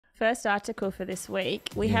first article for this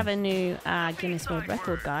week. We have a new Guinness World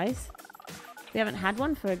Record, guys. We haven't had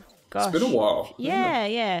one for, gosh. It's been a while.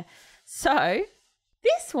 Yeah. So,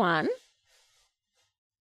 this one...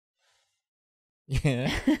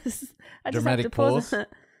 Yeah. I just Dramatic have to pause.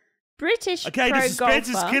 British pro golfer. the suspense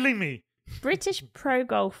is killing me. British pro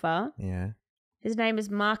golfer. Yeah. His name is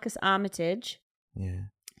Marcus Armitage. Yeah.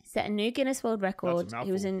 Set a new Guinness World Record.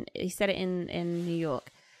 He set it in New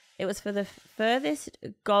York. It was for the furthest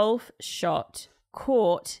golf shot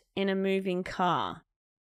caught in a moving car.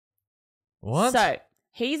 What? So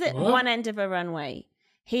he's at one end of a runway.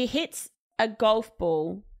 He hits a golf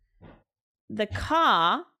ball. The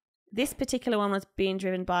car, this particular one was being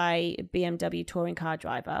driven by a BMW touring car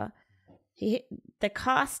driver. The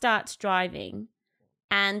car starts driving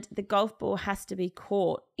and the golf ball has to be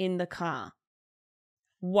caught in the car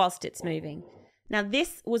whilst it's moving. Now,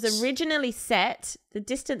 this was originally set, the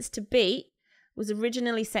distance to beat was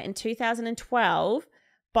originally set in 2012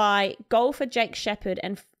 by golfer Jake Shepherd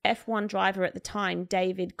and F1 driver at the time,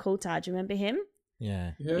 David Coulthard. Do you remember him?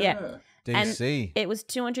 Yeah. Yeah. DC. And it was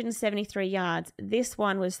 273 yards. This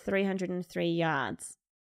one was 303 yards.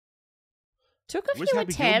 Took a few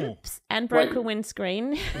attempts and broke a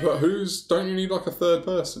windscreen. But don't you need like a third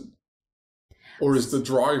person? Or is the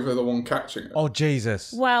driver the one catching it? Oh,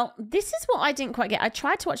 Jesus. Well, this is what I didn't quite get. I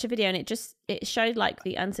tried to watch a video and it showed like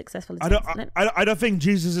the unsuccessful attempts. I don't think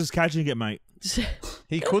Jesus is catching it, mate.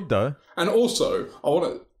 He could though. And also, I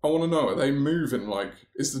want to know, are they moving like,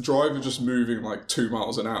 is the driver just moving like 2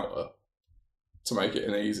 miles an hour to make it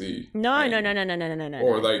an easy No. aim?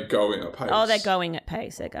 Or are they going at pace? Oh, they're going at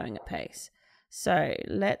pace. So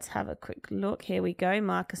let's have a quick look. Here we go.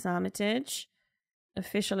 Marcus Armitage.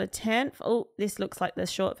 Official attempt. Oh, this looks like the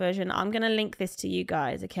short version. I'm going to link this to you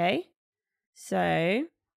guys, okay? So.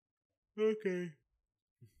 Okay.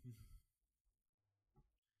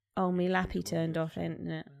 Oh, me lappy turned off, isn't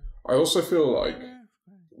it? I also feel like,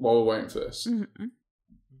 while we're waiting for this,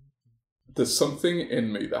 there's something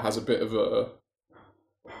in me that has a bit of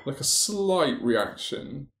a slight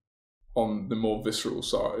reaction on the more visceral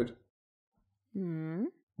side.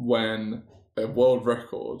 When a world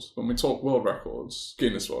record, when we talk world records,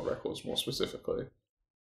 Guinness World Records more specifically,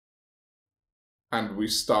 and we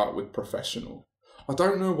start with professional. I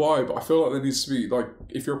don't know why, but I feel like there needs to be, like,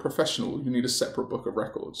 if you're a professional, you need a separate book of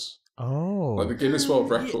records. Oh. Like the Guinness World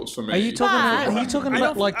Records for me. Are you talking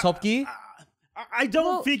about like Top Gear? I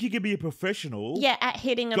don't think you can be a professional. Yeah, at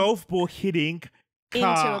hitting a golf ball hitting into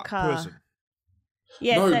a car. person.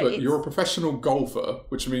 Yeah, no, so but you're a professional golfer,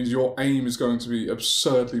 which means your aim is going to be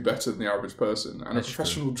absurdly better than the average person. And a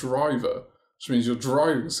professional driver, which means your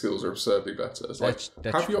driving skills are absurdly better. It's like,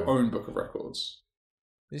 have your own book of records.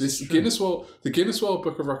 The Guinness World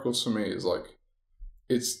Book of Records for me is like,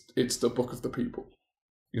 it's the book of the people.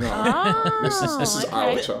 You know what I mean? This is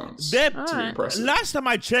our chance to be impressive. Last time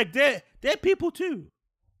I checked, they're people too.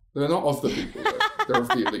 They're not of the people, though. They're of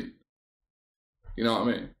the elite. You know what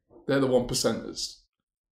I mean? They're the 1%ers.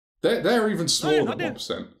 They're even smaller than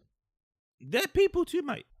 1%. They're people too,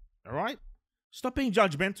 mate. All right? Stop being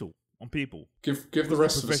judgmental on people. Give the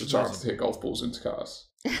rest of us a chance to hit golf balls into cars.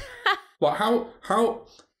 Like, how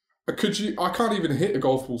could you... I can't even hit a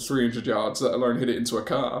golf ball 300 yards, let alone hit it into a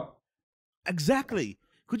car. Exactly.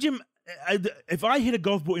 Could you... If I hit a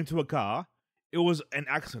golf ball into a car, it was an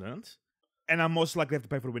accident, and I'm most likely have to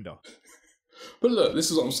pay for the window. But look,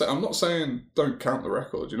 this is what I'm saying. I'm not saying don't count the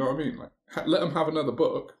record. You know what I mean? Like, let them have another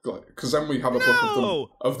book, like, because then we have a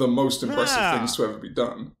book of the most impressive things to ever be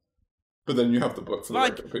done. But then you have the book for the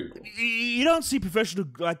regular people. You don't see professional,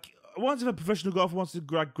 like, once if a professional golfer wants to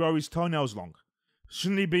grow his toenails long,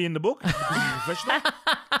 shouldn't he be in the book? Because he's professional.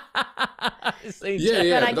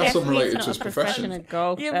 Yeah, but that's unrelated to his profession.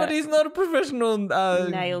 Yeah, but he's not a professional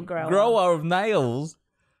nail grower of nails.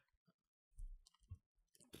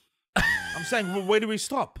 I'm saying, where do we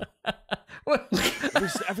stop?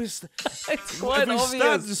 If we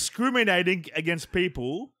start discriminating against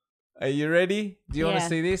people. Are you ready? Do you want to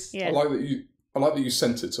see this? Yeah. I like that you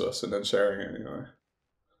sent it to us and then sharing it anyway.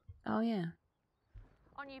 Oh yeah.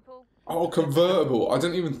 On you, Paul. Oh, convertible. I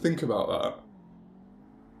didn't even think about that.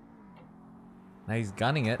 Now he's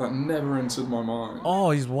gunning it. That never entered my mind. Oh,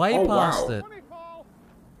 he's way past it.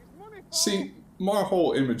 See, my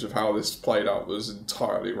whole image of how this played out was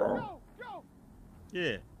entirely wrong.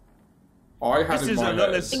 Yeah. I had in my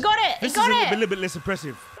head... He got it! This is a little bit less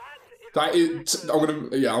impressive. That is...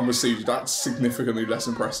 I'm with Steve. That's significantly less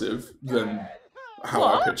impressive than how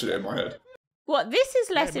I pictured it in my head. What, this is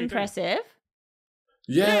less impressive?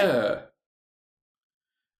 Yeah.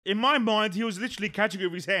 In my mind, he was literally catching it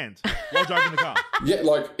with his hand while driving the car. Yeah,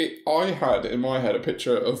 like, I had in my head a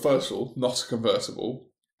picture of, first of all, not a convertible,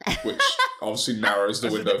 which obviously narrows the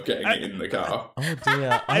window of getting it in the car. Oh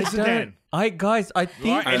dear. I think... Right,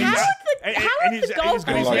 And he's the golf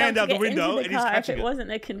got his hand out the window and and he's if catching it it.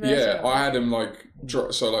 wasn't a convertible? Yeah, I had him, like,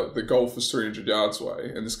 so, like, the Golf was 300 yards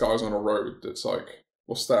away, and this guy's on a road that's, like,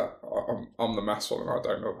 what's that? I'm the maths one, and I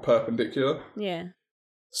don't know, perpendicular. Yeah.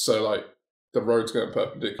 So, like, the road's going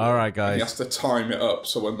perpendicular. All right, guys. And he has to time it up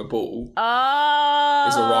so when the ball is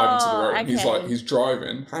Oh, arriving to the road, okay. he's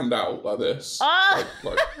driving, hand out like this. Oh.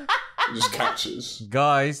 Like he just catches.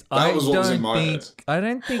 Guys, That was what was in my head. I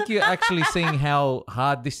don't think you're actually seeing how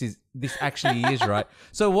hard this actually is, right?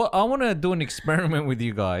 So what I want to do an experiment with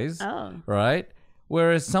you guys, right?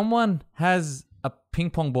 Whereas someone has a ping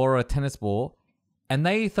pong ball or a tennis ball, and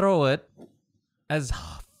they throw it as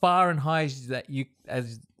far and high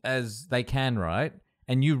as they can, right?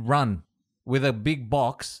 And you run with a big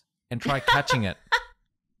box and try catching it.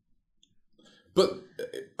 But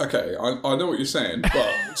okay, I know what you're saying,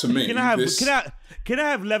 but to me, can I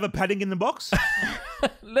have leather padding in the box?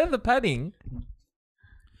 Leather padding.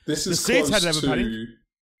 This is seats close had leather to. padding.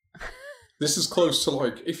 This is close to,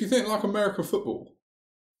 like, if you think like American football,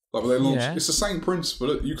 like when they launch, it's the same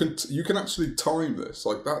principle. You can actually time this.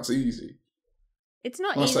 Like, that's easy. It's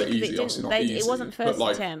not When I easy. say 'cause easy, obviously not easy, it wasn't but, first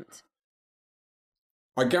like, attempt.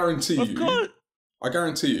 I guarantee Of course.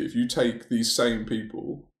 you, if you take these same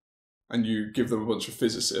people and you give them a bunch of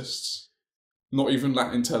physicists, not even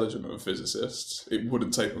that intelligent of physicists, it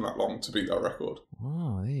wouldn't take them that long to beat that record.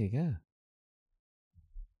 Oh, there you go.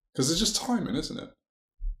 Because it's just timing, isn't it?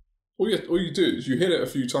 All you do is you hit it a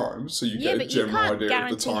few times, so you get a general idea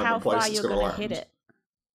of the time and place it's going to land. Hit it.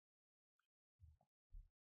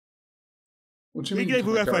 What do you mean you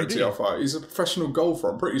can't guarantee how far? He's a professional golfer.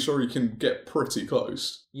 I'm pretty sure he can get pretty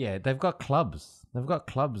close. Yeah, they've got clubs. They've got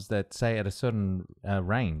clubs that say at a certain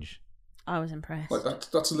range. I was impressed. Like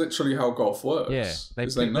that's literally how golf works. Yeah,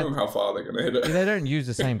 they know how far they're going to hit it. They don't use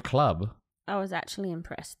the same club. I was actually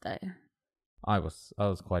impressed, though. I was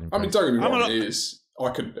quite impressed. I mean, don't get me wrong. I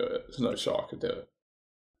couldn't do it. There's no shot I could do it.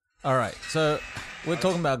 All right, so we're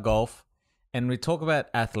talking about golf, and we talk about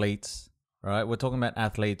athletes, right? We're talking about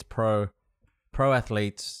athletes, pro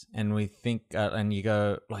athletes, and we think, and you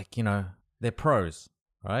go like, they're pros,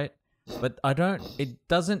 right? But it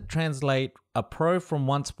doesn't translate. A pro from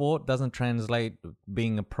one sport doesn't translate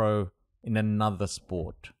being a pro in another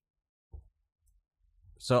sport.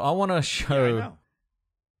 So I want to show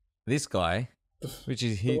this guy, which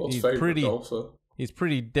is he's pretty golfer. He's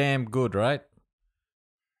pretty damn good, right?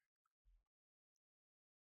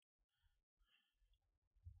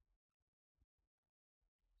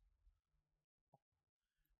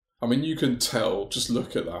 I mean, you can tell. Just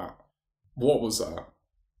look at that. What was that?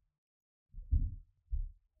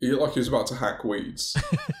 He looked like he was about to hack weeds.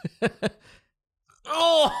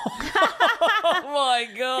 Oh my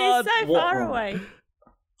god! He's so far away.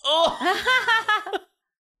 Oh!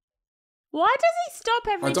 Why does he stop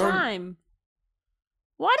every time?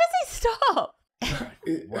 Why does he stop?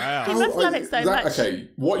 Wow. He must love it so much. Okay,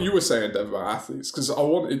 what you were saying, Dev, about athletes, because I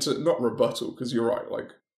wanted to not rebuttal, because you're right,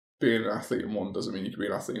 like, being an athlete in one doesn't mean you can be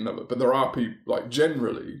an athlete in another. But there are people, like,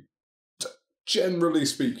 generally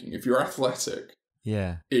speaking, if you're athletic,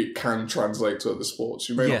 it can translate to other sports.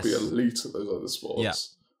 You may not be elite at those other sports. Yeah.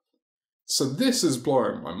 So this is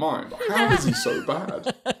blowing my mind. How is he so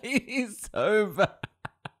bad? He's so bad.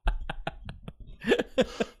 Do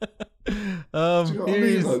you know what I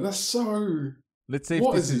mean? Like, that's so... Let's see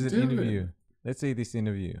if this is an interview. Let's see this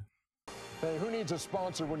interview. Hey, who needs a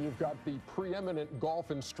sponsor when you've got the preeminent golf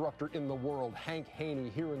instructor in the world, Hank Haney,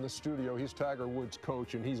 here in the studio? He's Tiger Woods'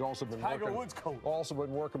 coach, and he's also been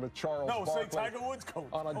working with Charles Barkley. Say Tiger Woods' coach.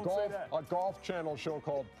 On a golf channel show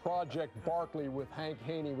called Project Barkley with Hank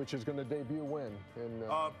Haney, which is going to debut when? In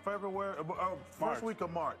February, first week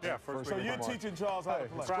of March. Yeah, first week of March. So you're teaching Charles how to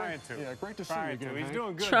play? Trying to. Yeah, great to see you again, He's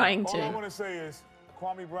doing good. Trying to. All I want to say is,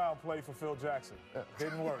 Kwame Brown played for Phil Jackson.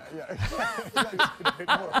 Didn't work. Yeah.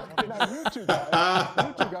 Didn't work. Now, you two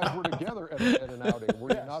guys were together at an outing. Were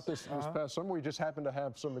you not this past summer? We just happened to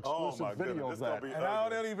have some exclusive video of that. And now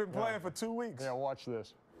they've only been playing for 2 weeks. Yeah, watch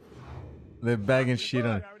this. They're bagging shit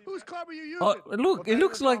on. Whose club are you using? Oh, look, it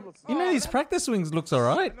looks like, these practice swings looks all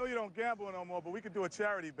right. I know you don't gamble no more, but we could do a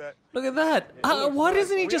charity bet. Look at that. Why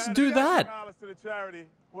doesn't he just do that? $1,000 to the charity,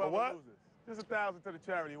 whoever loses. Just $1,000 to the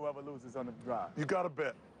charity, whoever loses on the drive. You got to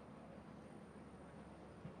bet.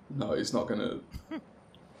 No, he's not going to...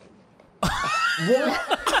 What?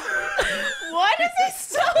 Why does he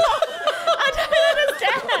stop? I don't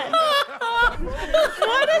understand.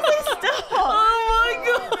 Why does he stop? Oh my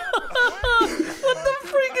god!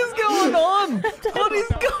 going on? What is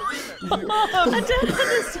going on? I don't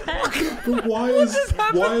understand. But why is his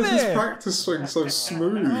practice swing so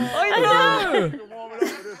smooth? I know.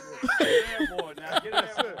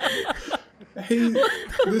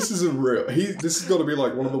 This has got to be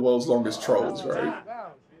like one of the world's longest trolls, right?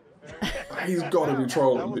 He's got to be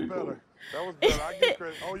trolling people. That was better. I give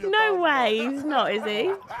credit. Oh, No way, he's not, is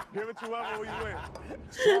he? Give it to whoever you win.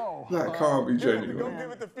 So, That can't be genuine. Go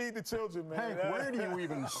give it to Feed the Children, man. Hank, where do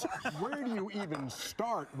you even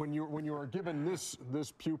start when you are given this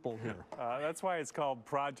pupil here? That's why it's called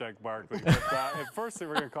Project Barkley. But, at first they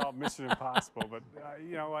were going to call it Mission Impossible, but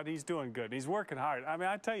you know what? He's doing good. He's working hard. I mean,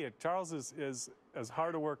 I tell you, Charles is as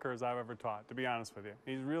hard a worker as I've ever taught, to be honest with you.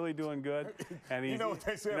 He's really doing good. And he's, You know what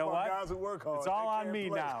they say about guys who work hard. It's all they on can't me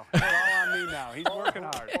play. now. It's all on me now. He's working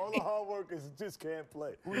hard. All the hard workers just can't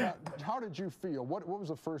play. How did you feel? What was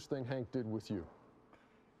the first thing Hank did with you?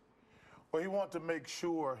 Well, he wanted to make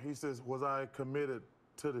sure, he says, was I committed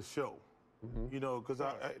to the show? You know, because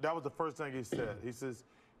that was the first thing he said. He says,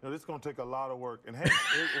 you know, this is going to take a lot of work. And Hank,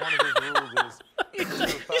 one of his rules is...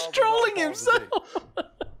 He's trolling himself.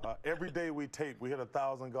 Every day we tape, we hit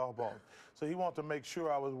 1,000 golf balls. So he wanted to make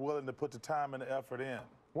sure I was willing to put the time and the effort in.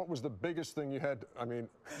 What was the biggest thing you had? I mean,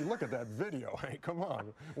 you look at that video, Hank, come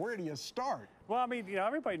on. Where do you start? Well, I mean, you know,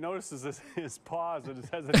 everybody notices his pause and his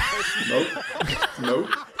hesitation. Nope.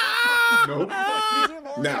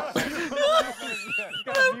 Now.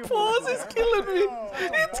 That pause is killing me.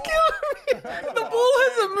 It's killing me. The ball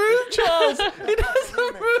hasn't moved, Charles. It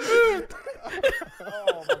hasn't moved.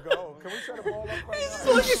 Oh, my God. Can we set the ball up right It's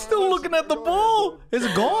now? like he's still looking at the ball. Is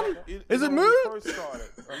it gone? Is it When we moved? first started,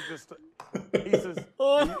 he says,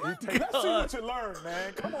 let's see what you learn,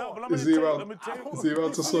 man. Come on. But Is he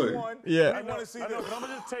about to swing? Yeah. I want to see this. But I'm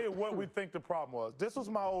going to just tell you what we think the problem was. This was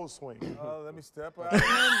my old swing. Let me step out and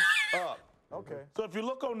up. Okay. So if you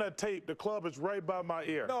look on that tape, the club is right by my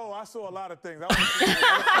ear. No, I saw a lot of things. But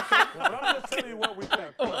I'm just telling you what we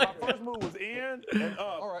think. My first move was in and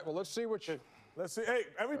up. All right, well, let's see what you... Let's see. Hey,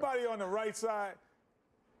 everybody on the right side,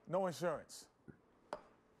 no insurance.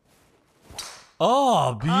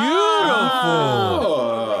 Oh,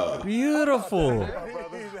 beautiful. Beautiful.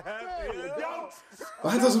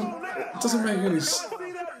 That doesn't make any sense.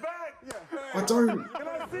 I don't.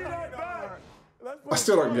 I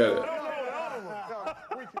still don't get it.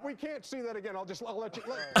 We can't see that again. I'll let you. I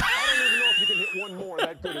don't even know if you can hit one more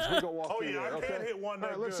that good as we go off the air. I can't hit one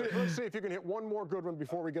that good. Let's see if you can hit one more good one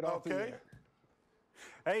before we get off the air.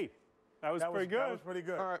 Hey, that was pretty good. That was pretty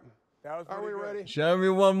good. All right. Are we ready? Show me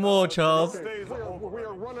one more, Charles. Okay. We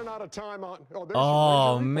are running out of time on.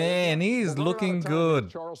 Oh, man, he's looking good.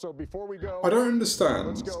 Charles, so before we go, I don't understand.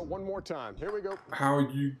 Let's go one more time. Here we go. How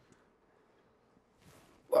you...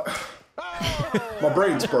 My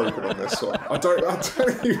brain's broken on this one. I don't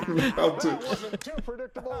even know how to... That wasn't too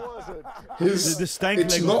predictable, was it? The stank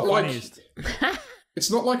leg was the funniest. It's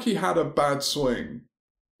not like he had a bad swing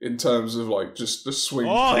in terms of like just the swing.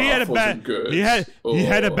 Oh, he had a bad. Good. He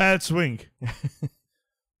had a bad swing.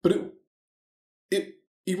 But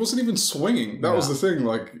he wasn't even swinging. That was the thing.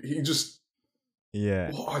 Like he just.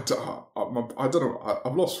 Yeah. Well, I don't know.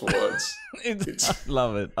 I'm lost for words. I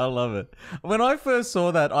love it. I love it. When I first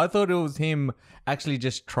saw that, I thought it was him actually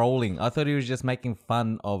just trolling. I thought he was just making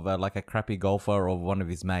fun of like a crappy golfer or one of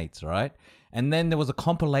his mates, right? And then there was a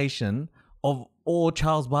compilation of all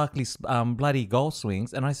Charles Barkley's bloody golf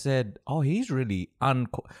swings, and I said, "Oh, he's really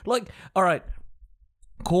like, all right,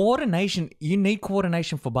 coordination. You need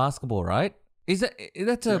coordination for basketball, right?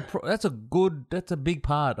 That's a big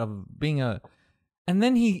part of being a." And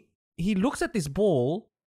then he looks at this ball.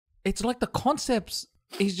 It's like the concepts.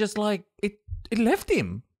 He's just like it left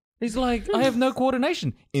him. He's like, I have no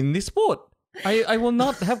coordination in this sport. I will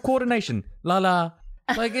not have coordination. La la.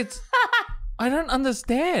 Like it's. I don't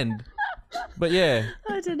understand. But yeah.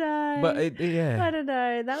 I don't know. But yeah. I don't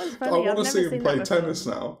know. That was funny. I want to see him play tennis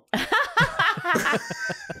now.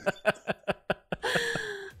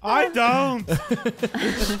 I don't.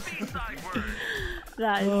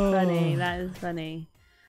 That is funny. That is funny.